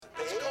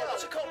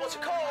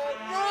What's it called?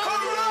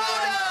 Corona!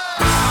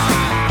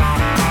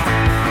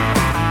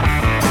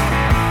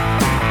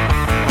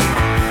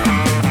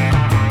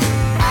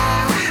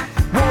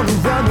 I wanna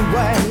run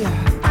away,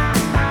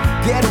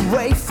 get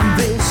away from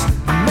this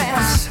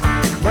mess.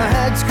 My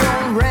head's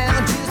going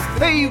round.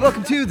 Hey,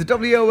 welcome to the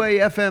WOA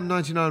FM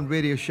 99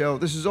 radio show.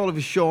 This is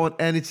Oliver Sean,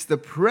 and it's the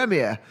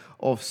premiere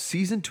of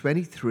season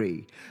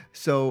 23.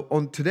 So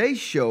on today's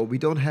show, we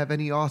don't have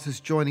any artists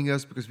joining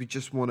us because I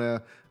just want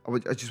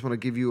to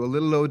give you a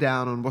little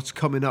lowdown on what's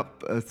coming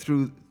up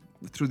through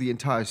the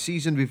entire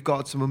season. We've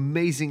got some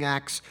amazing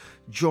acts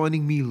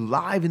joining me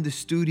live in the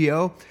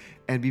studio,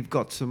 and we've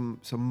got some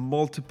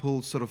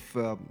multiple sort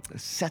of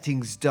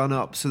settings done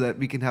up so that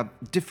we can have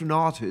different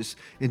artists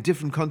in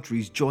different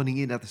countries joining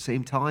in at the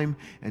same time,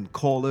 and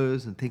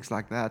callers and things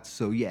like that.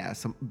 So yeah,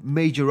 some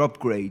major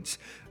upgrades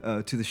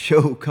to the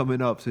show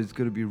coming up, so it's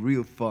going to be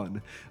real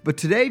fun. But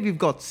today we've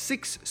got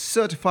 6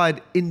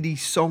 certified indie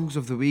songs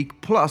of the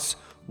week, plus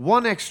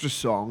one extra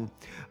song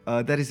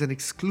that is an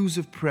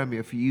exclusive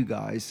premiere for you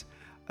guys.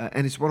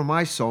 And it's one of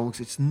my songs.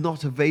 It's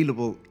not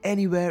available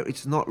anywhere.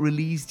 It's not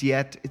released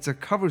yet. It's a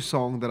cover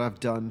song that I've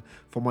done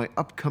for my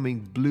upcoming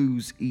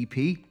blues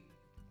EP.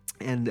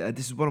 And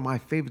this is one of my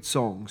favorite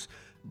songs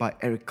by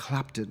Eric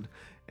Clapton.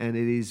 And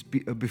it is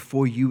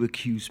Before You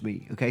Accuse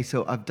Me. Okay,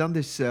 so I've done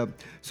this. So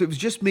it was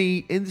just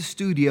me in the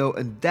studio,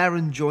 and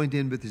Darren joined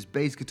in with his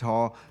bass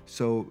guitar.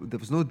 So there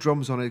was no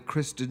drums on it.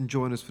 Chris didn't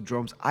join us for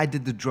drums. I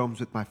did the drums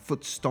with my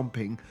foot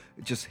stomping,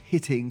 just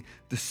hitting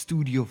the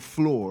studio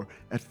floor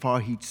at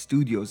Farheat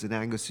Studios in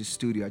Angus's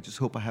studio. I just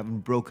hope I haven't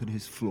broken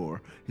his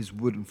floor, his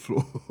wooden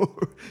floor.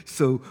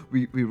 So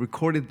we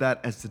recorded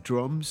that as the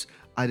drums.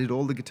 I did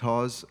all the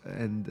guitars,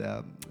 and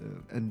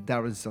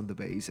Darren's done the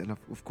bass, and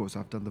of course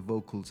I've done the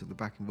vocals and the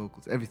backing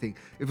vocals, everything.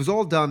 It was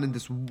all done in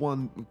this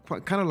one,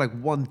 kind of like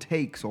one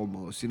takes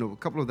almost. You know, a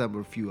couple of them were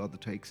a few other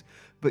takes,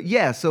 but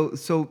yeah.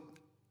 So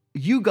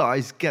you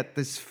guys get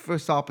this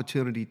first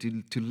opportunity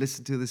to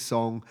listen to this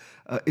song.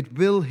 It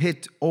will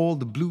hit all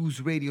the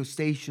blues radio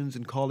stations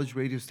and college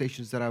radio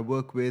stations that I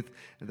work with,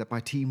 and that my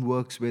team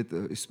works with,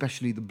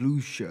 especially the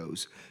blues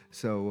shows.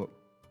 So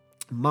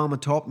Mama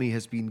Taught Me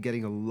has been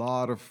getting a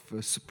lot of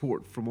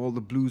support from all the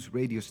blues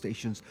radio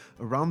stations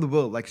around the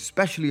world, like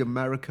especially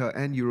America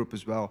and Europe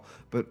as well,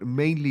 but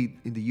mainly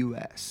in the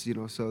US, you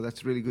know, so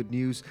that's really good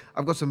news.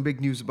 I've got some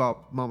big news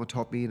about Mama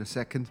Taught Me in a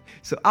second.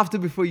 So after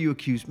Before You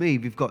Accuse Me,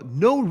 we've got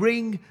No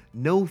Ring,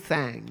 No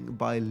Thang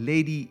by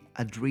Lady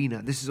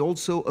Adrena. This is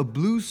also a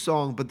blues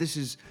song, but this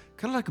is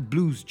kind of like a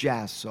blues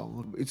jazz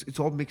song. It's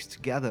all mixed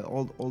together,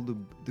 all the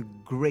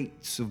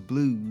greats of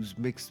blues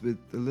mixed with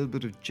a little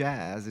bit of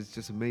jazz. It's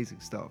just amazing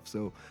stuff.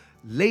 So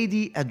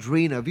Lady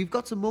Adrena, we've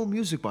got some more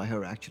music by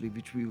her actually,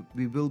 which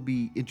we will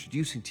be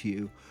introducing to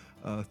you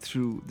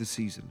through the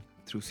season.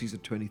 Through season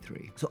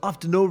 23. So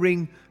after No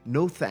Ring,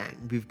 No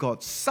Thang, we've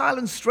got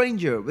Silent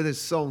Stranger with his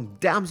song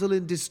Damsel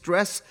in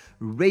Distress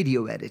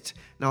radio edit.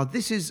 Now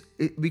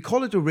we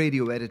call it a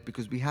radio edit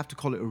because we have to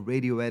call it a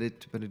radio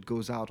edit when it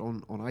goes out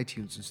on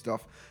iTunes and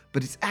stuff,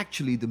 but it's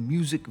actually the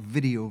music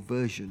video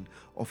version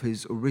of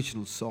his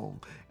original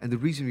song. And the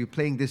reason we're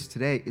playing this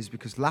today is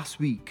because last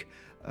week,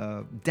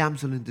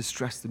 Damsel in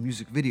Distress, the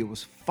music video,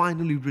 was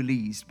finally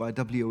released by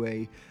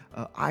WOA.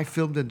 I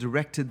filmed and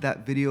directed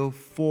that video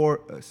for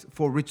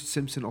Richard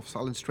Simpson of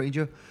Silent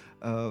Stranger,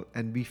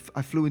 and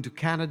I flew into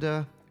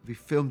Canada. We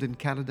filmed in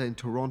Canada, in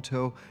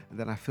Toronto, and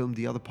then I filmed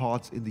the other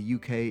parts in the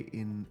UK,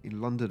 in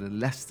London and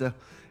Leicester,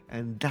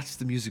 and that's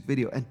the music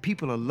video. And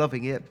people are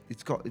loving it.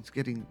 It's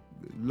getting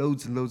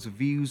loads and loads of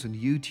views on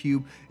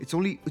YouTube. It's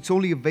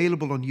only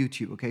available on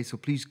YouTube. Okay, so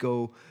please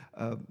go,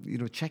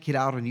 check it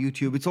out on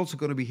YouTube. It's also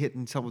going to be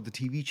hitting some of the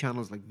TV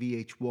channels like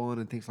VH1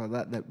 and things like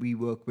that we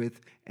work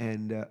with.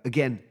 And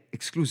again,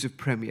 exclusive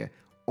premiere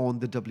on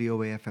the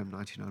WOA FM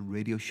 99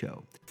 radio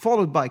show.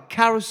 Followed by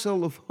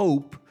Carousel of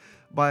Hope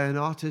by an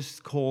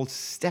artist called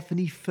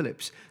Stephanie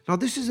Phillips. Now,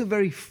 this is a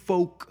very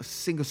folk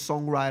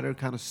singer-songwriter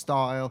kind of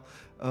style.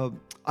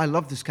 I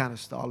love this kind of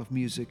style of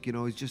music. You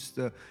know, it's just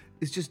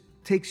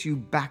takes you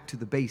back to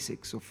the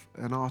basics of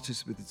an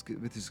artist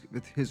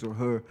with his or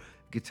her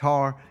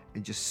guitar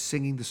and just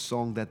singing the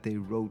song that they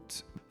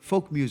wrote.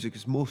 Folk music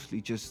is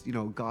mostly just,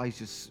 guys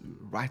just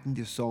writing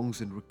their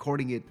songs and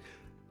recording it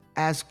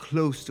as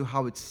close to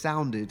how it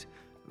sounded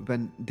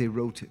when they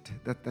wrote it.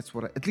 That's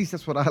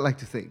what I like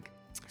to think.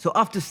 So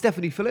after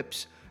Stephanie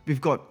Phillips,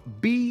 we've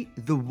got Be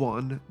the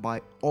One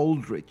by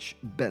Aldrich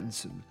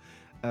Benson.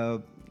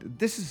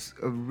 This is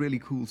a really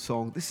cool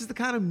song. This is the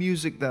kind of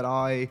music that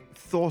I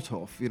thought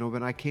of,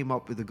 when I came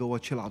up with the Goa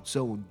Chill Out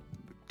Zone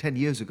 12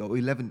 years ago.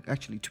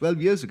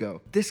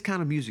 This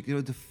kind of music,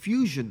 the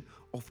fusion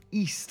of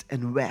East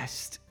and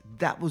West,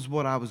 that was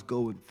what I was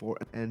going for.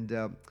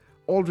 And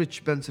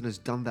Aldrich Benson has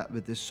done that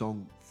with this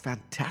song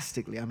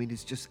fantastically. I mean,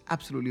 it's just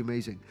absolutely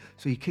amazing.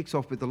 So he kicks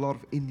off with a lot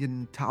of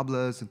Indian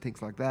tablas and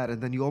things like that,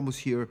 and then you almost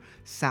hear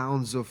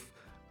sounds of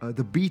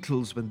the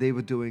Beatles when they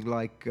were doing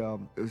like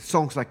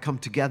songs like Come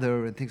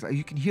Together and things like that.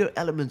 You can hear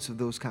elements of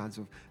those kinds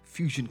of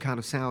fusion kind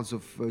of sounds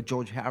of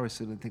George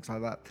Harrison and things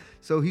like that.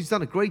 So he's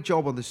done a great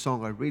job on this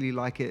song. I really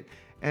like it.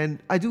 And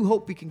I do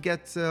hope we can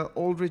get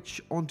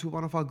Aldrich onto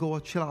one of our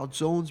Goa Chill Out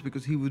zones,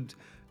 because he would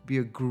be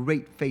a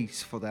great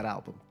face for that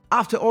album.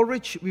 After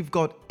Aldrich, we've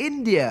got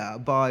India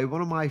by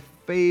one of my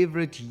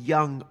favorite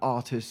young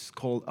artists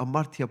called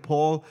Amartya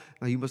Paul.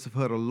 Now, you must have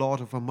heard a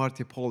lot of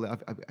Amartya Paul. I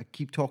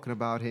keep talking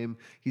about him.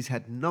 He's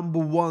had number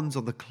ones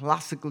on the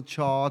classical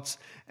charts,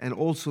 and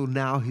also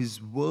now his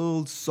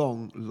world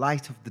song,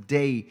 Light of the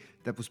Day,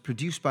 that was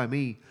produced by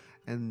me,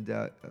 and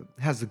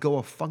has the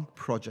Goa Funk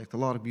Project. A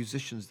lot of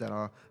musicians that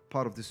are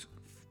part of this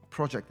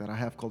project that I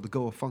have called the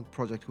Goa Funk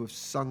Project, who have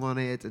sung on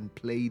it and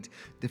played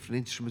different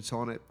instruments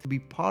on it, to be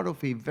part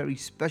of a very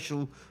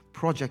special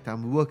project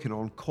I'm working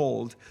on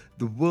called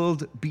the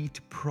World Beat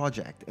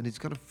Project. And it's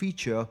going to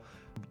feature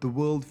the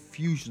world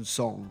fusion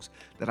songs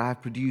that I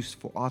have produced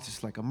for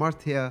artists like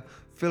Amartya,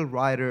 Phil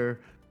Ryder,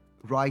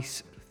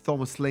 Rice,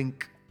 Thomas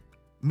Link,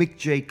 Mick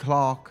J.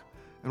 Clark,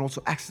 and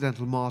also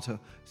Accidental Martyr.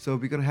 So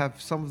we're going to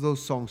have some of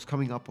those songs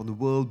coming up on the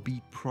World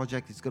Beat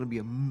Project. It's going to be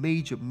a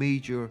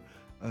major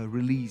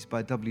release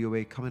by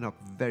WOA coming up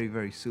very,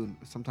 very soon,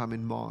 sometime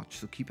in March.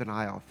 So keep an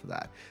eye out for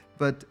that.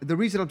 But the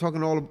reason I'm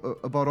talking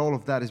about all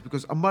of that is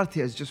because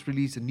Amartya has just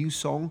released a new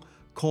song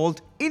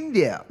called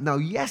India. Now,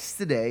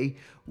 yesterday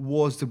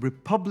was the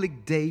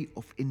Republic Day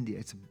of India.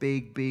 It's a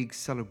big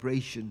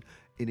celebration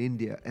in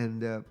India,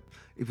 and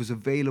it was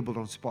available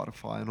on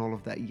Spotify and all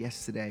of that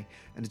yesterday.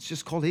 And it's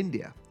just called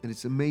India, and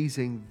it's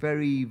amazing,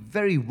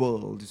 very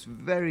world. It's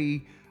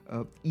very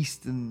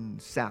Eastern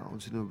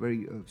sounds,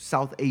 very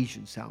South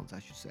Asian sounds, I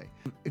should say.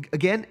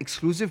 Again,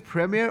 exclusive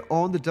premiere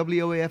on the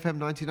WOA FM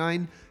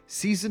 99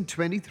 Season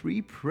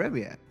 23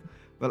 premiere.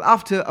 Well,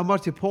 after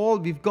Amartya Paul,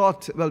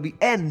 we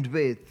end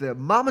with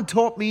Mama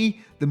Taught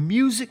Me, the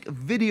music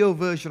video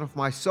version of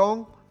my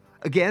song.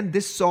 Again,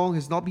 this song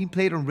has not been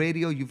played on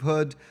radio. You've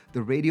heard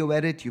the radio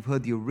edit, you've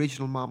heard the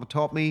original Mama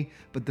Taught Me,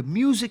 but the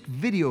music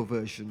video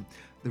version,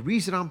 the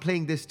reason I'm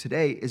playing this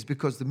today is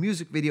because the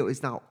music video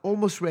is now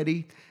almost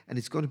ready, and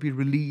it's going to be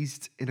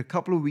released in a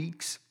couple of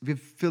weeks. We've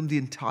filmed the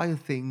entire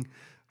thing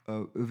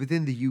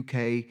within the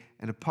UK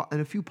and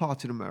a few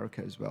parts in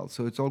America as well.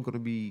 So it's all going to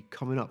be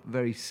coming up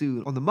very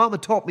soon. On the Mama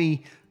Taught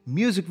Me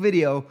music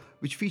video,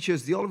 which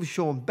features the Oliver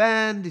Shawn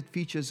Band, it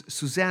features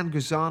Suzanne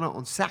Grzana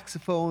on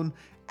saxophone,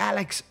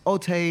 Alex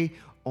Ote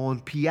on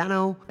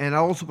piano, and I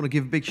also want to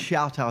give a big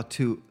shout out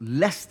to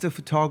Leicester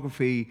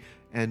Photography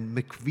and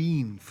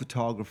McVean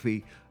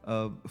Photography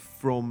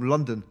from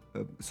London.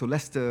 So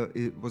Leicester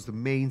was the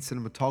main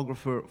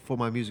cinematographer for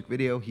my music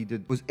video. He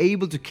was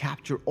able to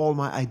capture all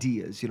my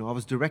ideas. I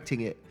was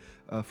directing it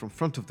from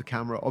front of the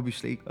camera,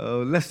 obviously.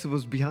 Leicester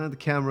was behind the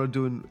camera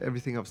doing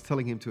everything I was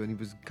telling him to, and he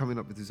was coming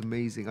up with his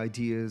amazing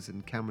ideas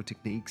and camera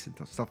techniques and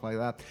stuff like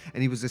that.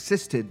 And he was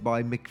assisted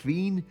by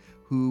McVean,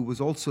 who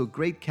was also a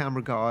great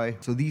camera guy.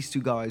 So these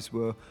two guys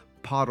were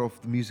part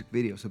of the music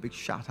video. So big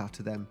shout out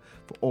to them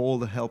for all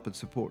the help and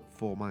support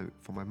for my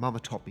Mama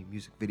Taught Me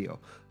music video,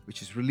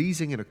 which is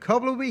releasing in a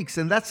couple of weeks.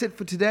 And that's it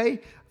for today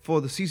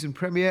for the season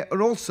premiere.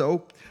 And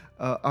also,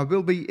 I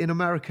will be in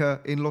America,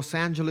 in Los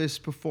Angeles,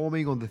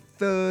 performing on the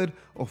 3rd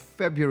of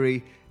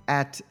February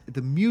at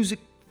the Music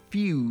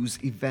Fuse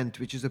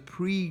event, which is a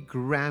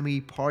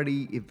pre-Grammy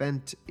party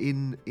event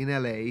in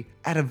LA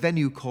at a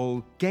venue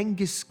called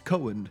Genghis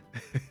Cohen.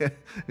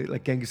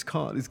 Like Genghis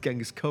Khan, it's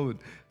Genghis Cohen.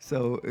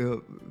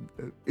 So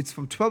it's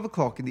from 12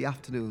 o'clock in the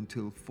afternoon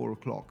till 4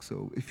 o'clock.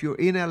 So if you're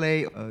in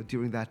LA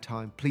during that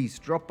time, please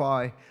drop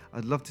by.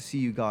 I'd love to see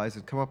you guys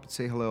and come up and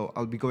say hello.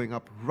 I'll be going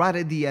up right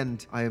at the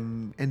end. I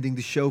am ending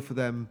the show for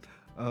them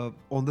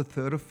on the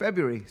 3rd of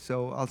February.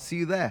 So I'll see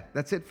you there.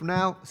 That's it for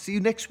now. See you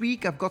next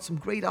week. I've got some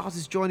great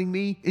artists joining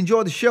me.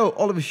 Enjoy the show.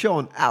 Oliver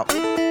Shawn out.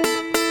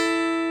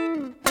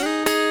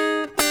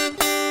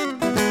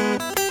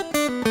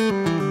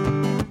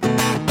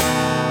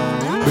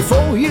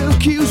 Before you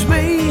accuse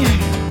me,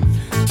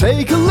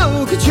 take a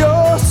look at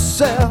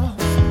yourself.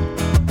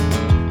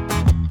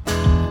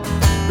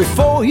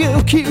 Before you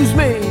accuse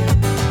me,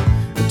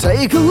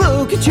 take a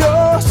look at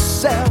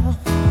yourself.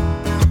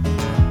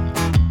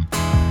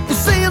 You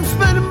say I'm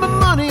spending my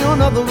money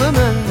on other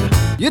women,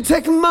 you're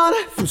taking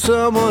money from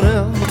someone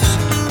else.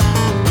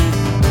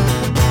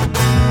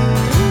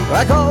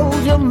 I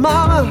called your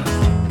mama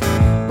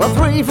about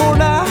 3-4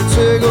 nights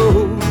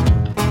ago.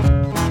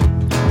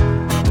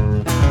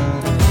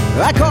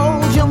 I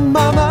called your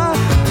mama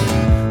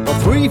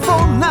about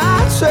 3-4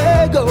 nights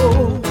ago.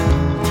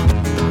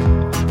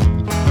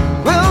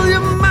 Well,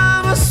 your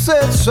mama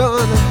said,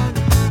 son,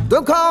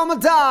 don't call my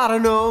daughter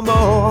no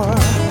more.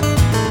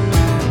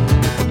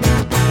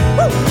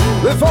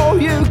 Before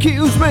you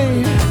accuse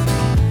me,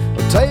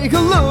 take a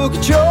look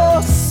at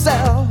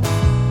yourself.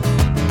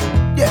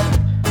 Yeah.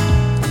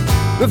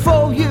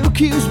 Before you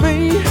accuse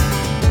me,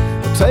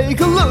 take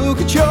a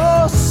look at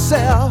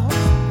yourself.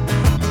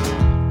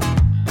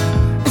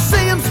 You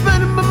say I'm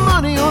spending my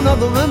money on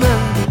other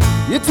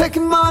women, you're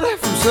taking money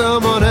from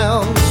someone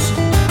else.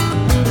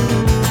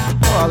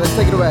 Alright, let's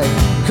take it away.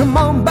 Come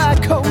on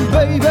back home,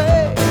 baby.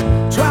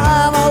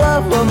 Try my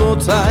love one more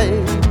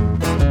time.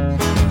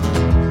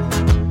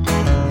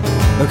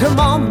 Come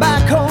on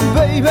back home,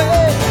 baby.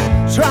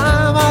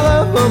 Try my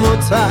love one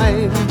more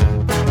time.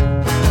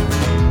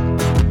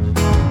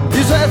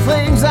 You said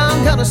things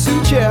aren't gonna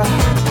suit you.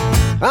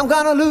 I'm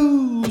gonna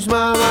lose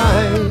my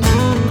mind.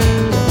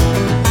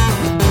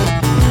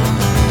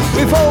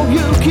 Before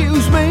you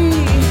accuse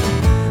me,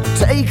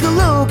 take a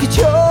look at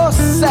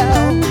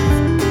yourself.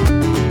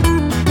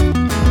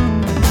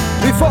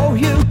 Before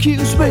you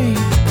accuse me,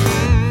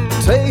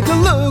 take a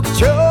look at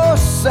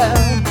yourself.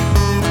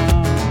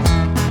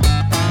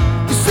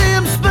 You see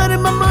I'm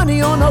spending my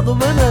money on other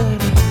women.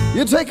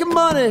 You're taking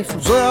money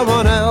from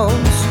someone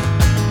else.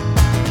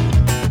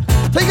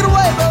 Take it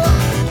away, brother.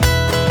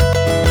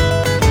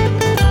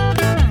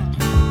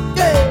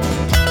 Yeah.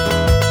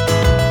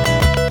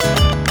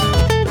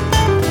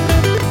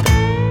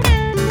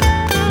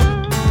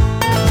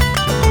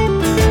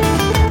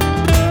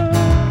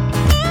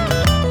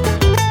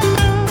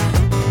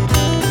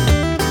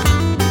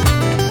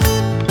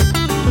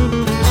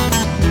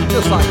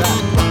 Just like that.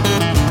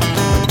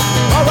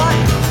 All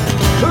right.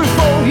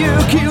 Before you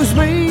accuse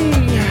me,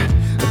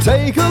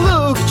 take a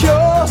look at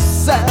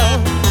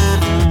yourself.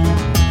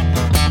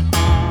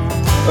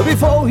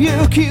 Before you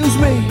accuse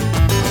me,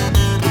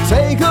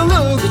 take a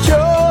look at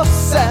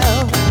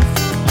yourself.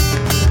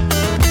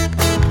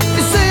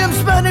 You see I'm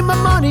spending my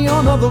money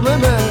on other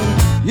women.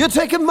 You're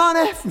taking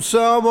money from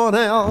someone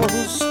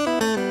else.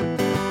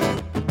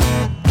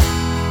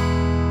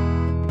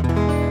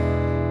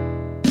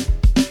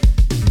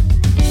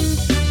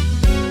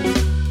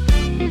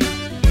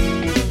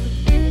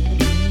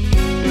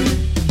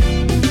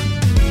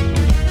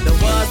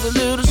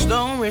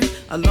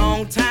 A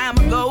long time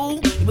ago,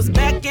 it was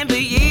back in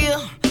the year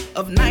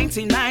of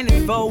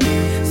 1994.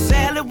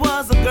 Sally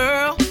was a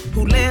girl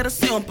who led a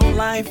simple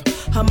life.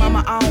 Her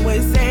mama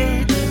always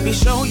said, be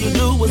sure you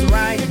do what's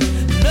right.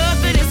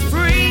 Nothing is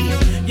free,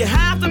 you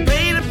have to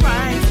pay the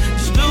price.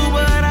 Just do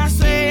what I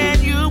say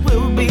and you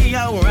will be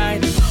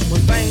alright. One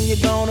thing you're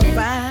gonna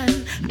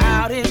find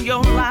out in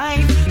your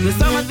life, that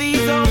some of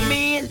these old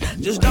men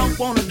just don't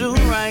wanna do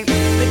right.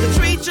 They can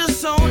treat you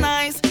so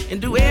nice and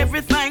do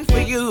everything for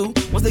you.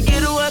 Once they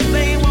get what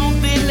they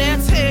want, then they'll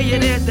tell you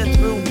that they're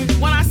through.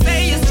 When I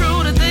say it's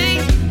true today,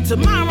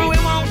 tomorrow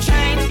it won't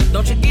change.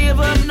 Don't you give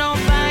up no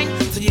thing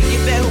till you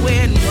get that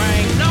wedding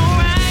ring. No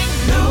ring,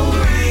 no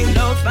ring,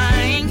 no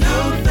thing,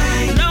 no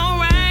thing, no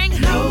ring,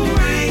 no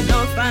ring,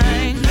 no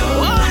thing, no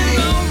ring,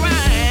 no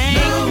ring,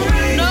 no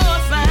ring, no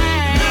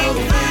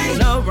thing,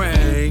 no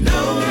ring,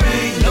 no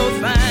ring, no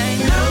thing,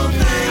 no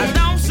thing. I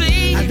don't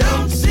see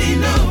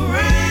no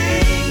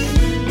ring,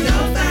 no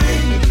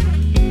thing.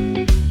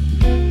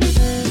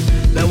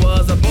 There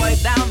was a boy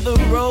down the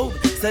road,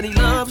 said he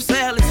loved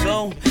Sally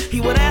so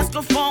he would ask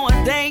her for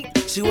a date.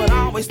 She would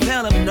always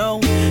tell him no.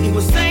 He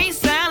would say,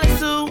 Sally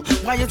Sue,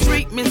 why you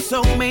treat me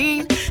so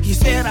mean? He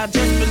said, I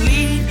just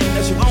believe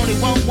that you only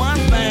want one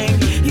thing.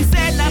 He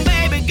said, now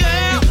baby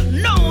girl,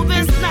 no,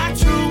 that's not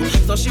true.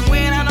 So she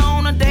went out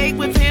on a date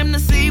with him to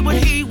see what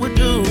he would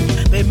do.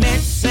 They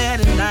met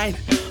Saturday night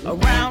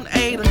around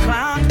 8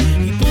 o'clock.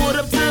 He pulled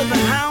up to the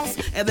house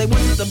and they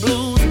went to the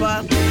blues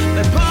spot.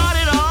 They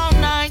partied all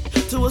night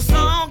to a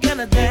song and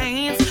a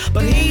dance,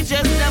 but he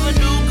just never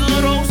knew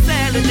good old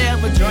Sally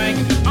never drank.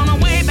 On the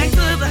way back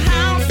to the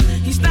house,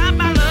 he stopped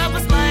by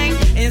Lover's Lane,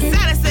 and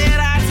Sally said,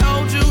 I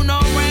told you no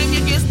ring, you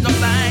get no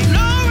thing.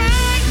 No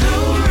ring, no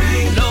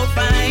ring, no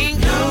thing,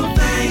 no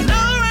thing,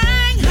 no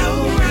ring, no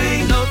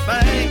ring, no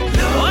thing,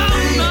 no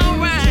ring, no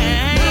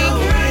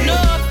ring, no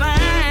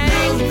thing,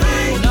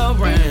 no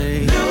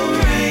ring, no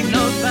ring,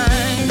 no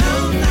thing, no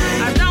thing.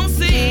 I don't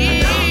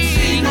see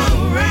no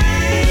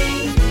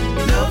ring,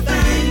 no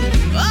thing.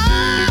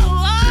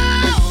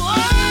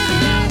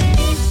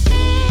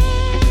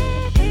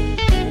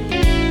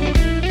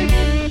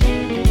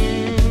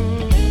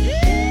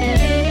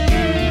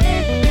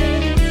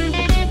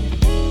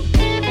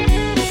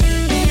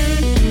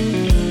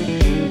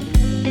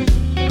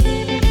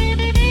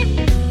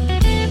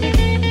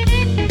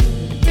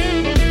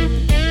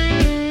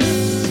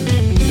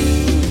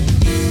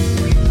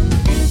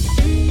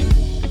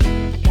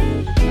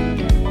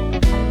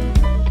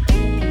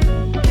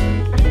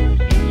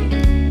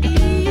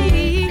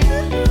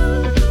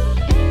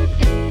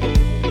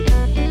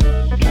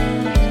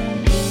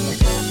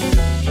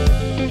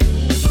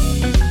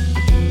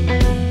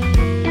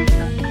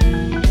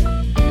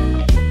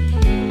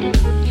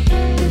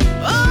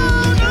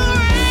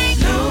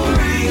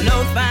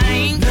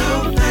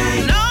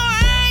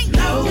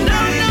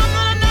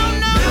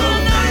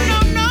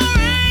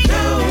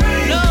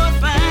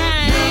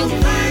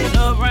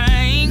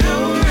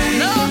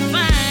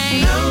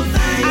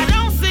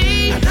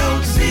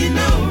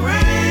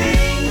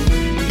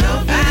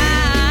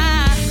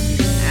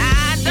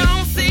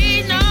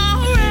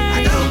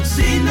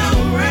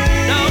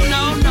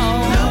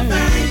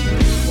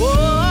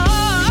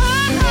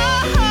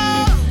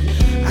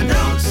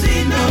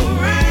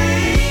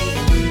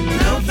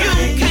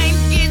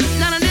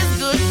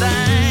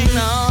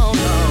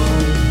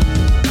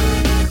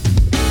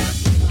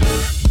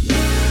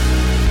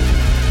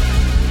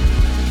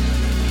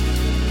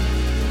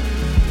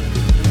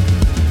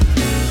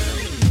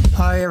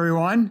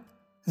 everyone.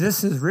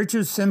 This is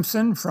Richard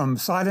Simpson from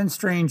Silent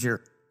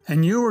Stranger,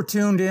 and you are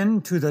tuned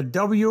in to the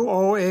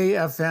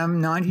WOA-FM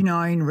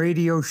 99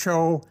 radio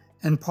show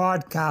and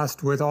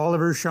podcast with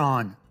Oliver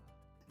Shawn.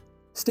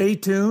 Stay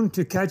tuned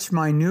to catch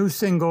my new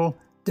single,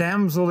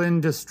 Damsel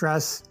in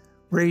Distress,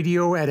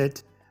 radio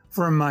edit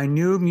from my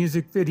new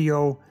music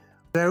video,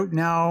 out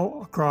now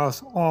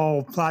across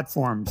all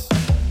platforms.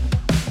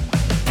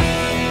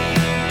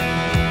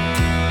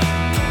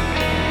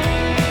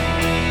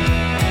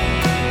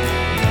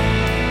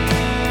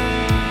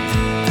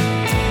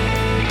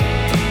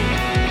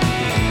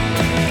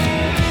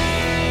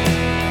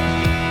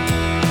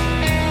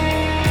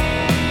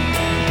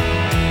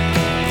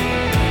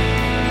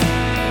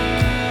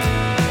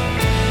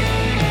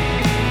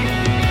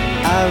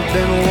 I've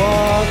been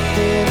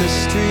walking the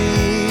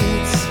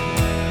streets,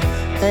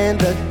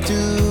 and I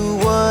do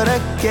what I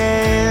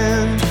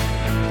can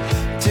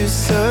to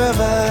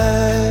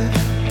survive.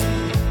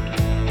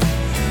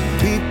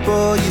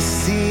 People you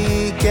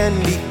see can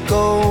be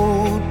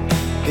cold.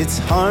 It's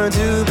hard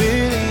to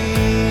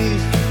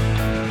believe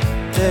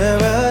they're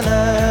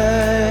alive.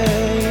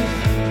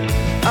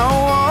 I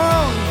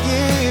won't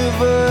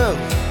give up.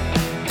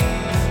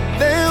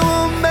 They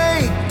will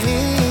make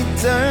me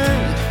turn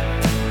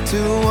to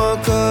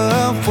walk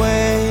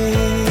away.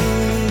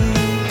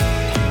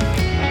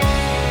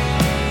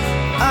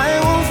 I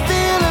won't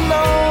feel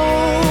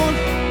alone.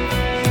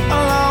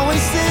 I'll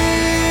always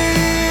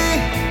see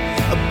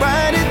a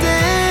brighter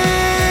day.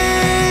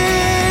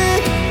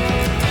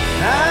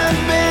 I've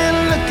been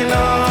looking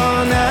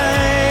all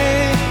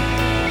night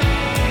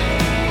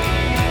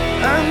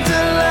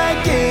until I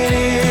get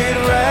it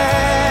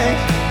right.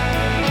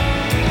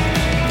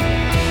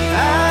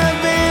 I've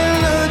been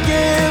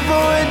looking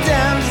for a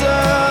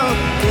damsel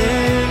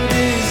in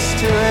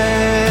distress.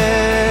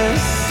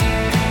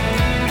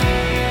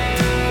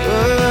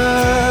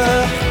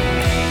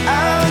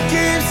 I'll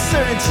keep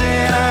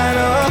searching, I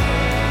know.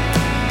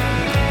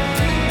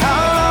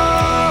 How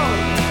long,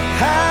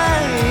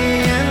 high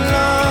and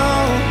low.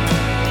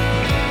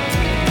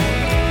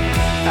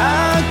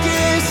 I'll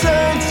keep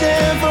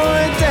searching for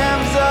a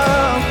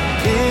damsel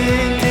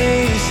in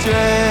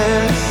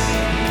distress.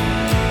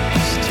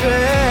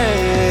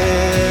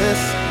 Stress.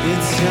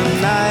 It's your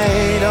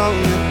night on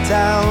the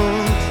town,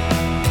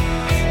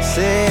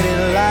 city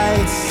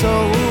lights so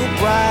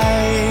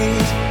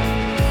bright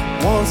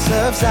won't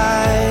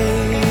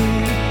subside.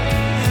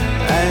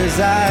 As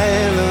I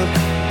look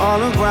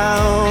all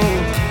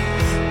around,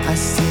 I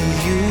see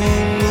you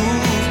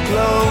move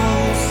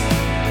close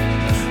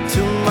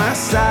to my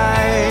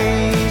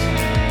side.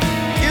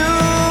 You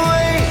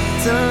wait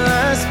till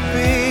I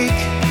speak.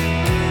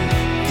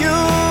 You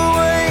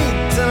wait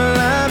till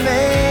I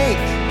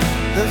make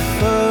the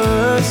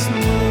first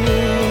move.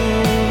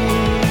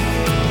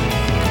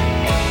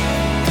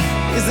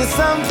 Is there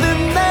something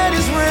that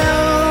is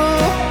real?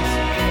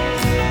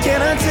 Can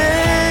I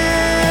tell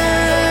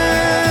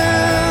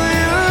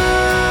you?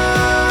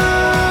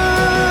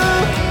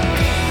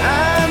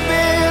 I've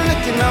been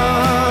looking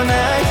all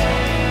night,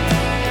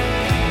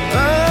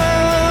 oh,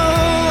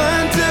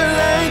 until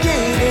I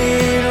get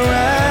it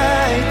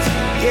right.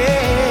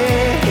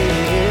 Yeah,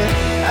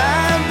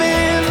 I've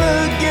been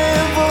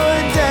looking for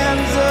a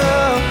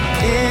damsel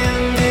in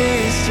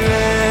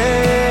distress.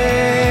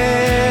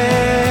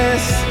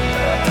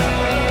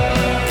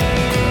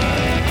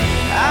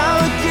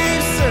 I'll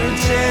keep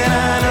searching,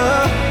 I know.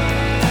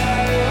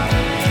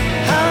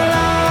 How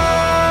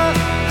long,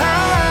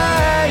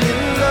 high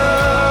and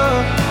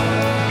low.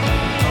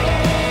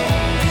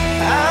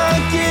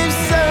 I'll keep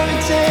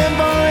searching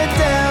for a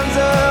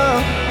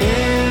damsel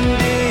in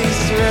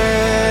distress.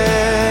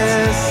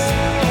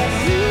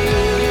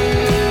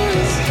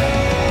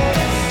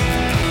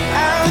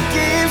 I'll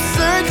keep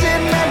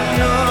searching, I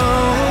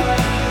know.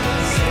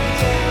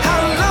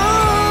 How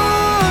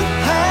long,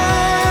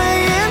 high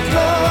and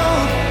low,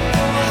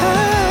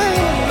 high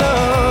and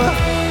low.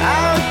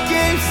 I'll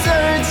keep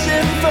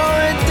searching for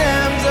a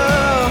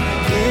damsel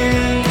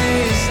in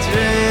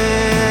distress.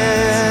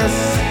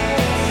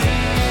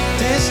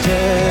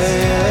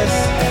 Distress.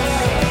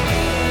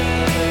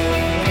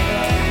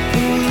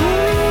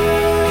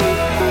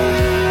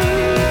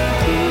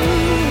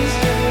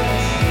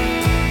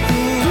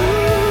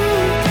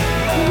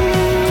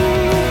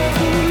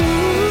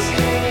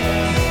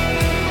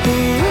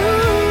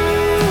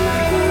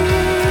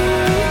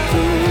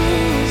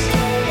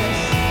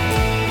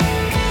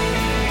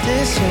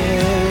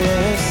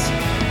 Distress.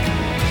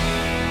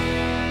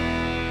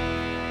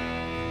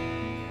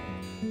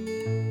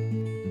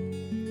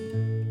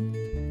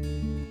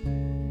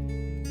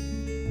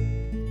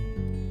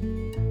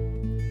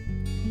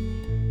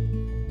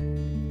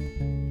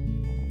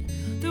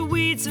 The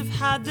weeds have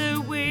had their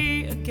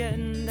way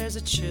again. There's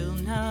a chill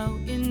now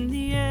in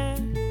the air.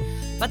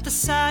 But the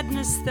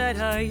sadness that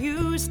I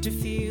used to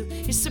feel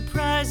is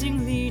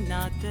surprisingly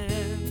not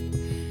there.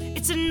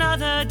 It's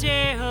another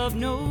day of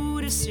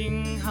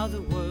noticing how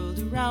the world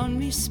around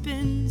me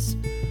spins.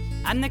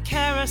 And the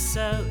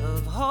carousel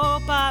of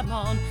hope I'm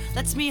on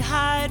lets me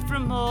hide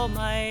from all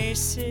my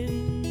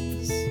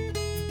sins.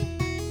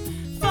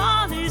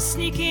 Fall is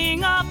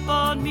sneaking up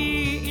on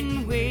me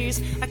in ways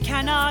I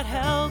cannot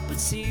help but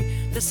see.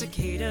 The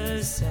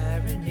cicada's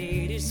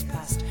serenade is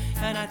past,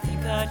 and I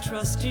think I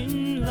trust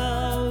in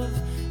love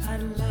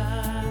at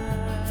last.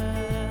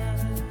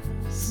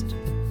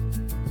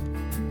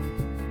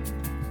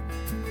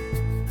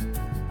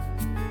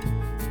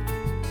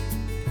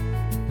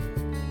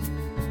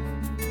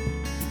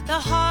 The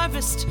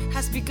harvest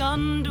has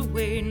begun to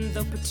wane,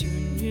 though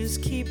petunias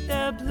keep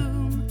their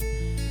bloom.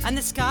 And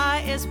the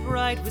sky is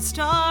bright with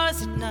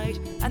stars at night,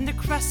 and the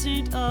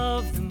crescent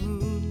of the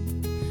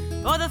moon.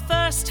 For the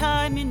first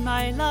time in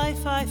my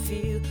life I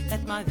feel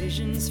that my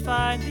vision's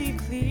finally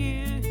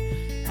clear.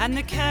 And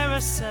the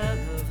carousel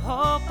of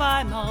hope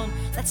I'm on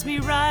lets me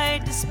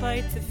ride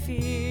despite the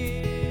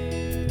fear.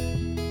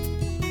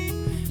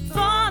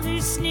 Fall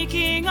is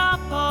sneaking up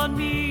on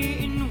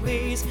me in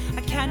ways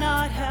I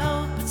cannot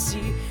help but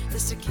see. The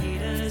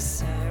cicada's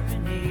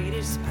serenade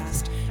is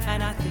past,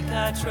 and I think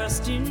I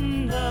trust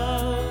in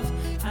love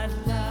at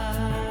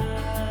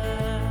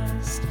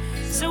last.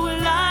 So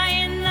we'll lie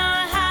in the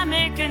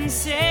hammock and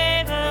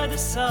savor the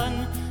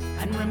sun,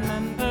 and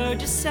remember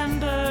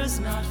December's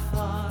not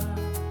far.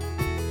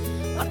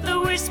 But the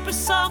whisper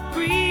soft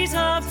breeze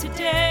of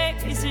today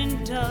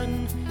isn't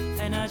done,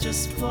 and I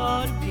just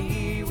want to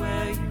be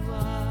where you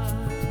are.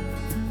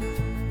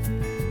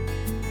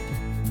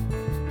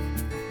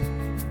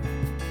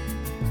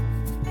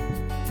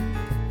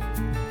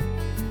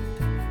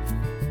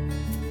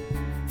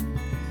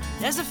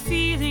 There's a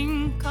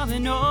feeling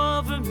coming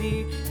over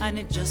me, and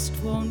it just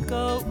won't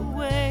go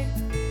away.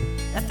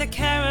 That the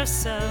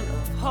carousel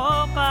of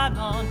hope I'm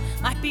on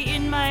might be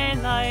in my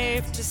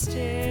life to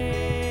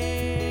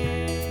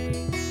stay.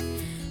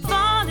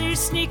 Fall is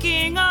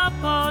sneaking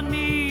up on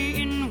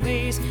me in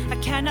ways I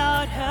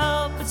cannot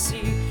help but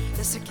see.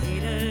 The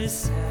cicada's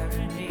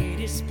serenade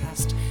is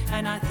past,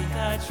 and I think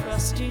I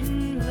trust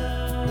in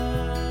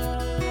love.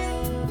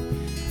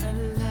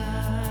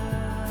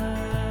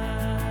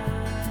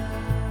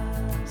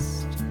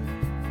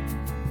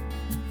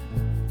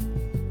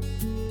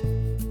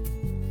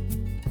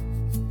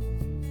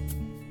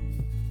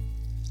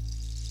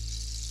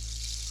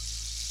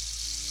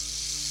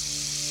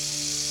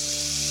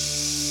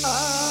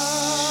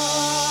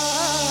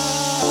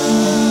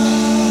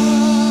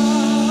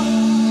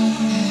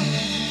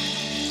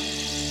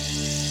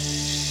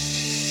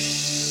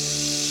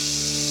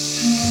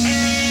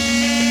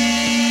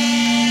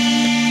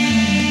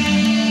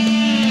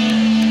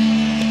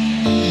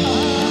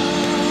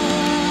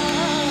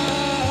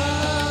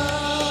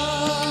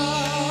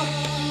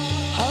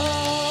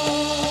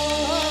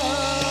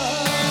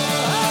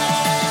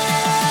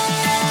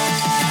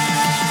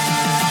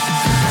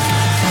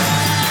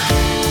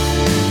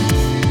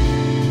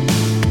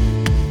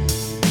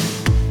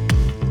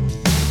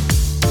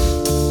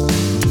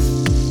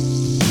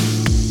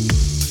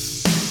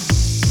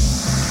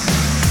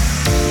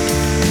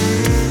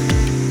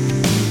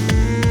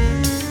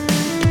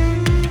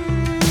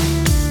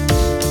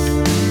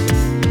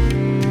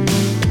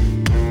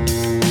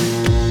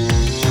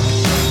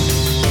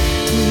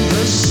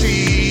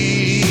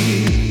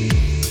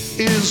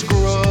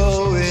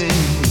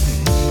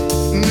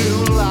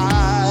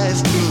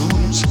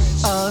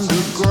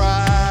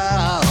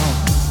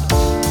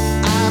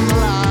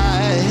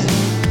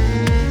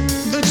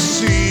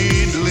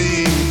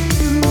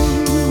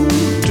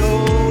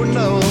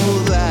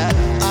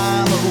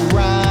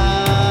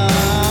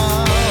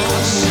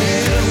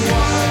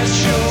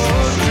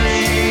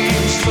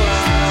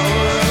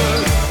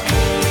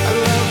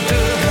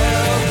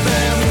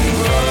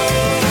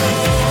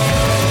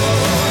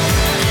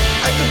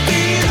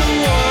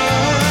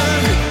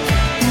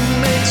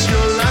 Makes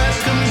your life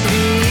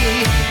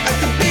complete. I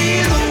could be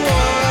the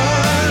one.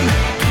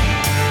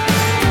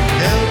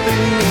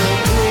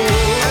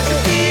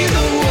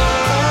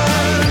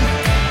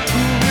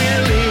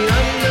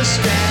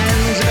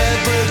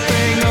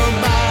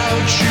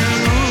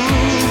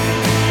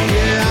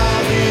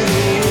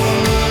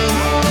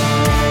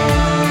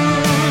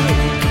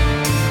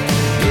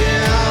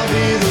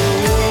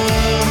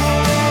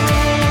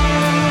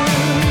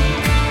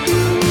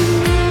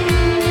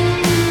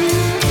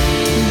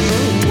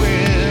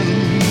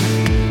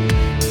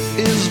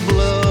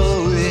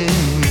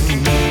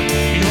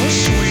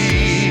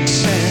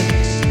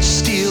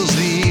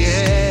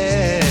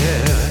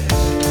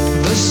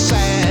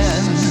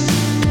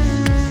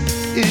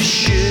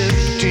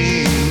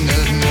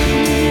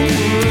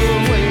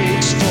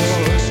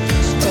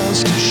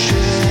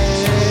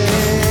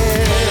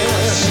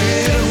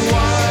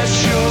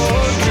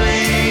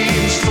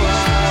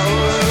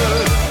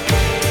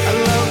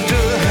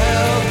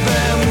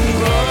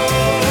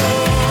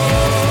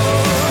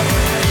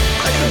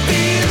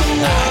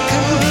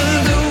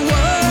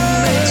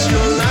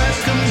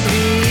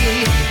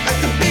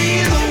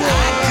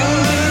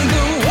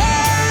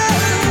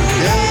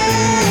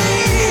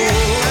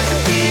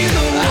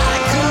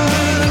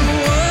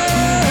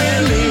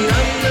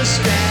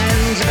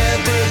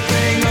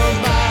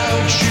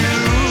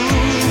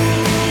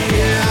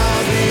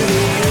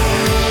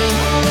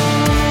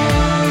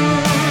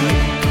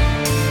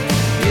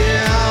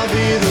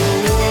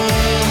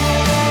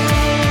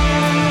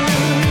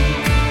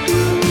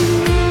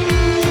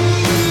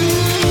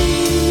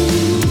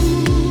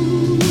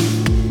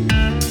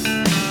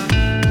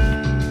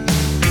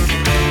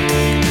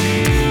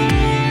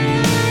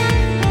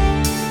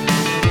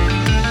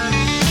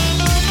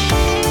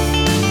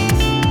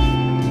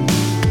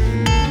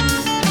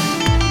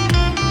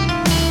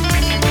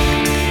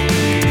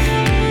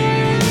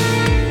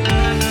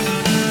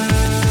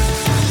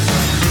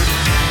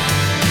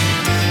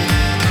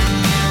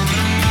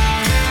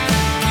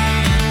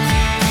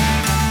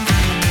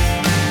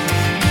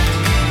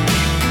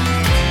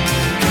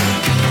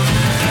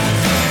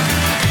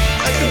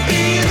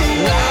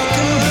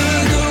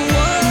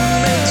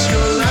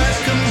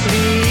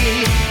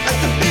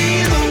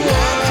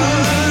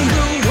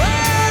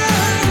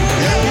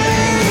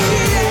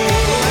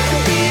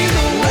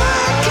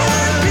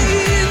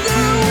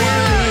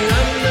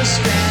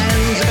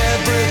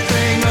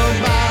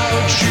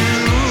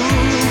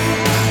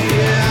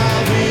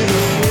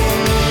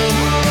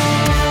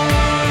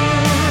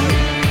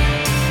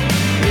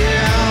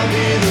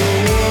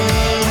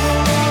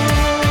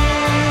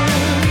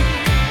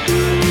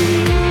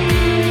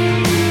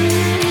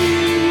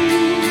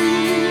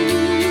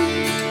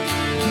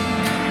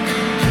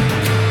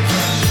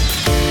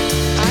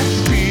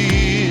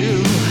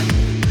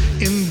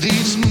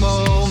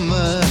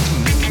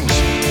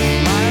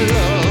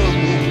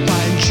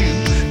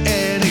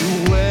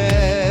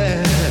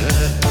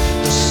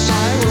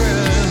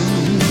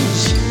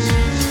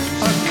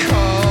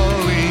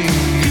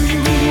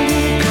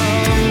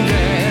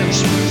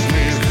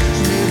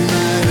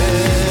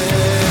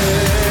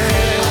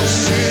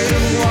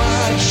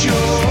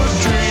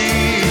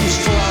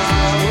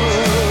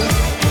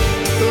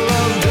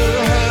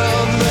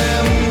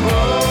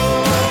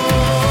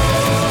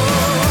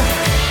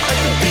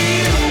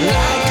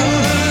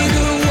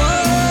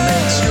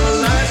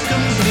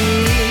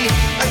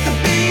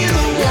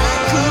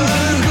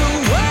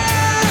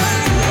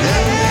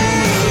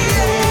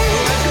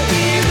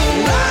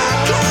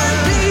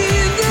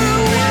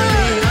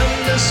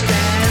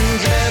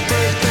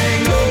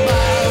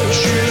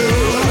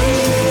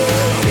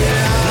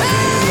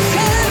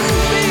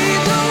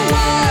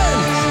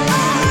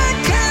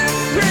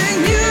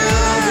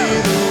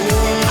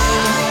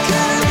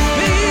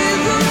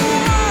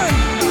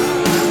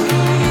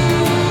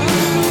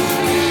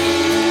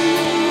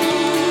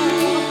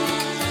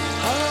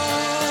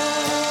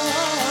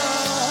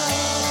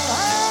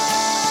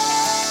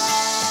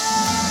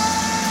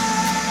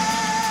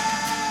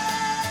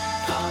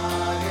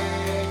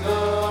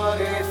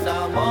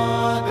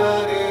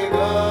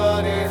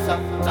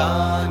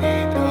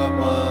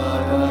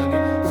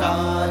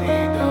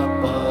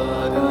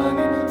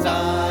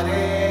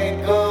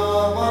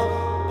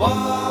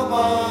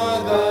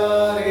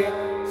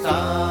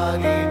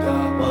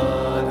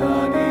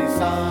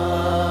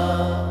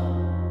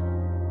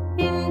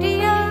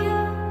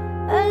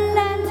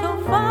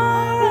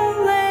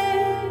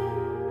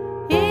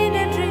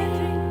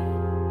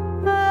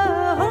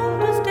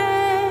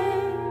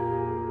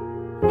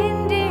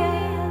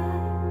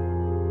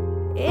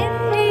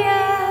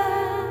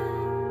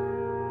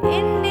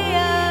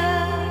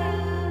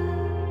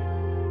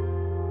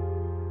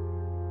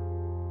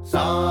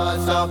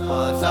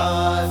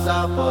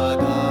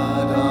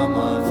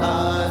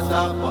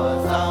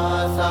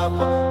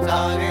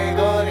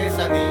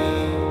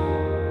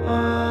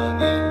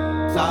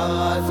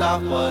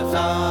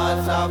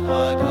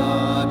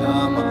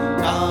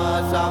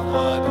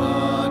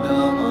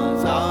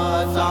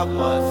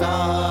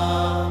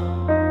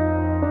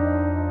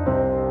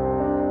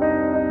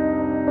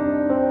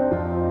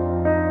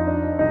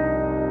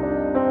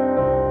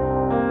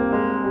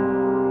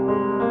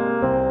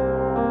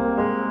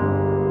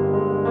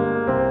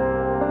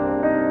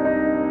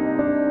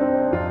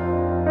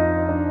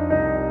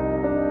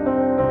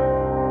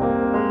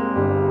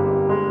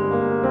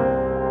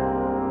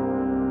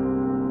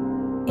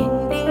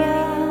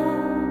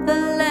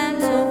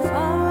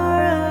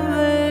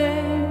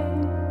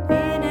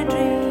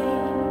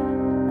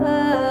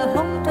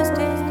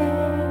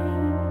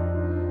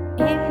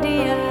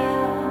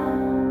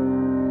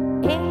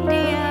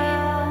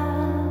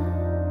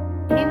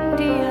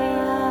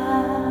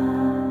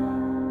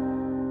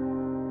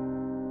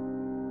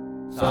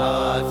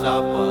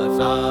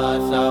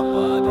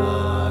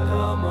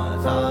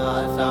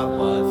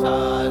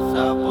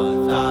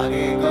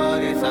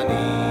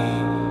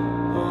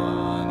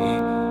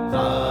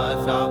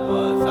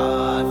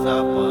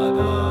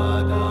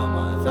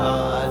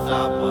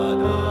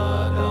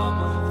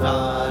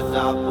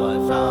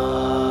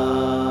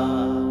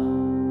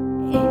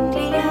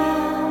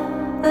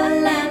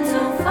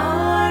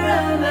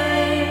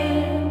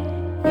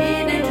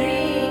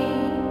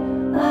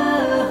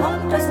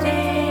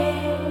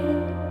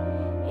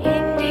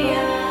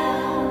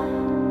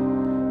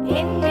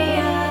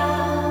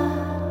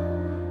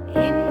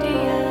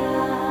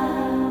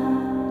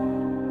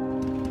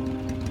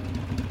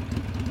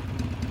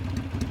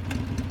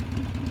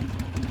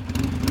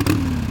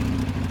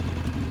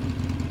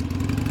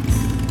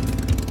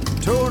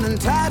 Torn and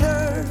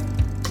tattered,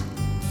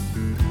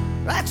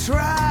 I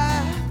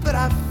tried, but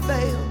I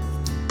failed.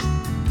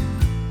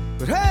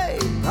 But hey,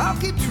 I'll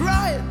keep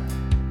trying.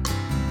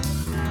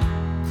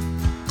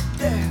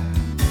 Yeah,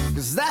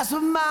 'cause that's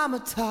what Mama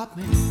taught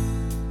me.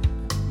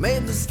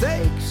 Made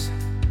mistakes,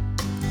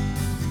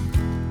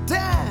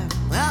 damn,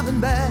 I've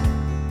been bad.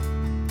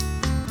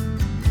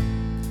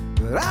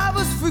 But I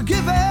was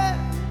forgiven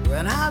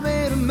when I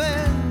made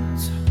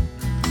amends.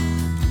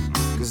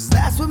 'Cause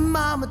that's what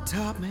Mama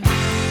taught me.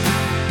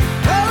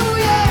 Oh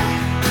yeah,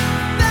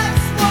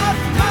 that's what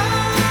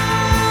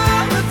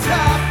Mama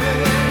taught me.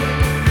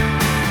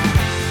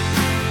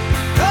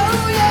 Oh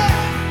yeah,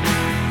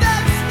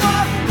 that's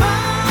what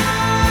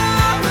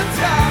Mama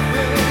taught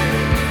me.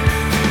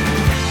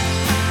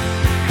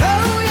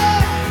 Oh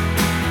yeah,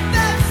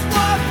 that's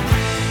what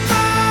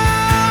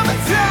Mama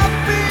taught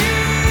me.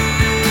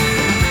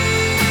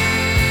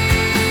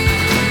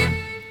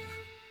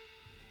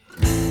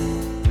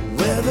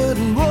 Weathered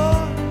and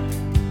worn,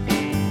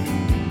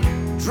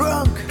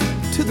 drunk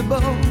to the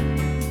bone.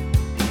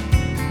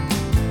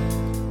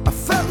 I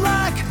felt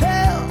like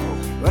hell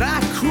when I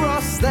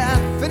crossed that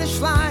finish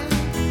line.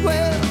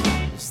 Well,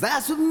 'cause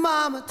that's what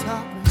Mama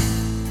taught me.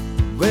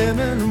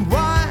 Women and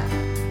wine,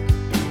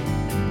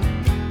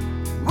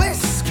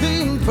 whiskey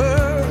and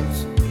pearls.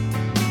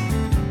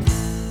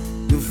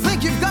 You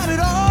think you've got it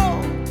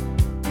all?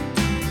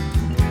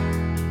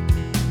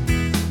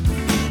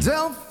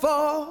 Don't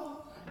fall.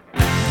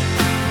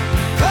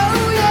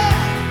 Oh yeah,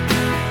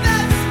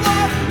 that's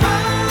what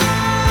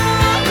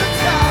Mama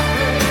taught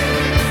me.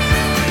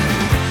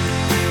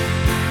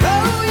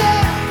 Oh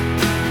yeah,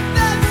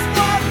 that's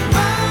what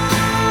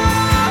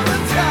Mama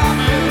taught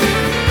me.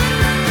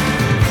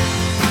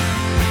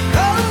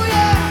 Oh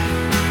yeah,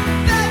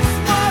 that's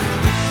what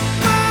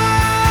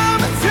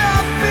Mama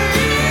taught me.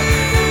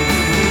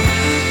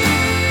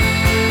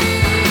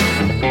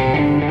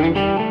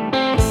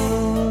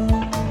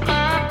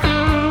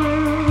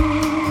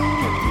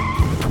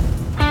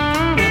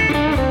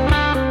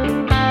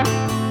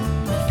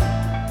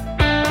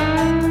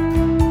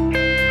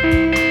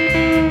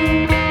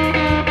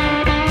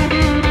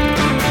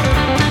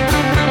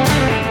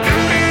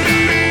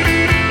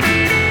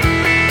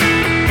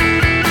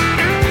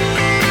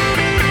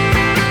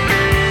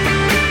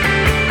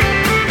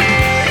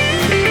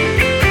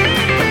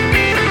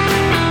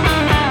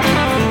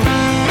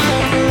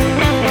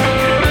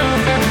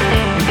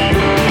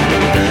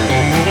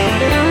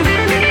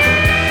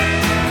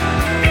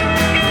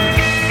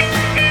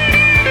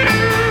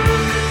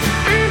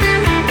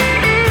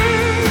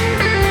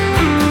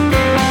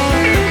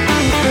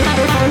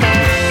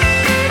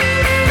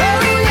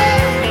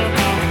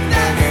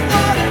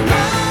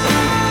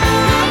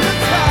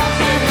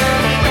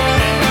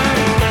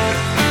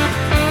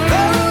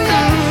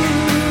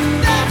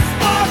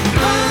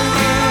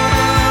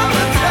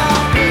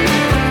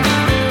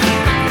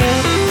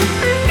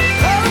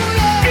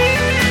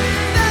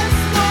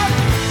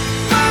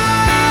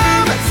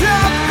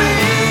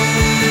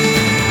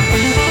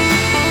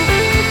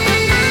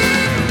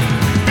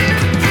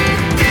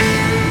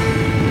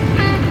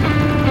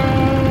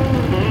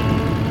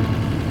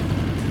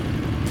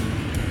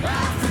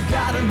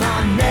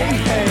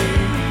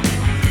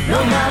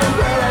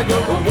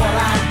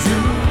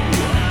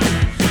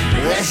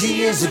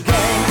 She is a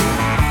gang.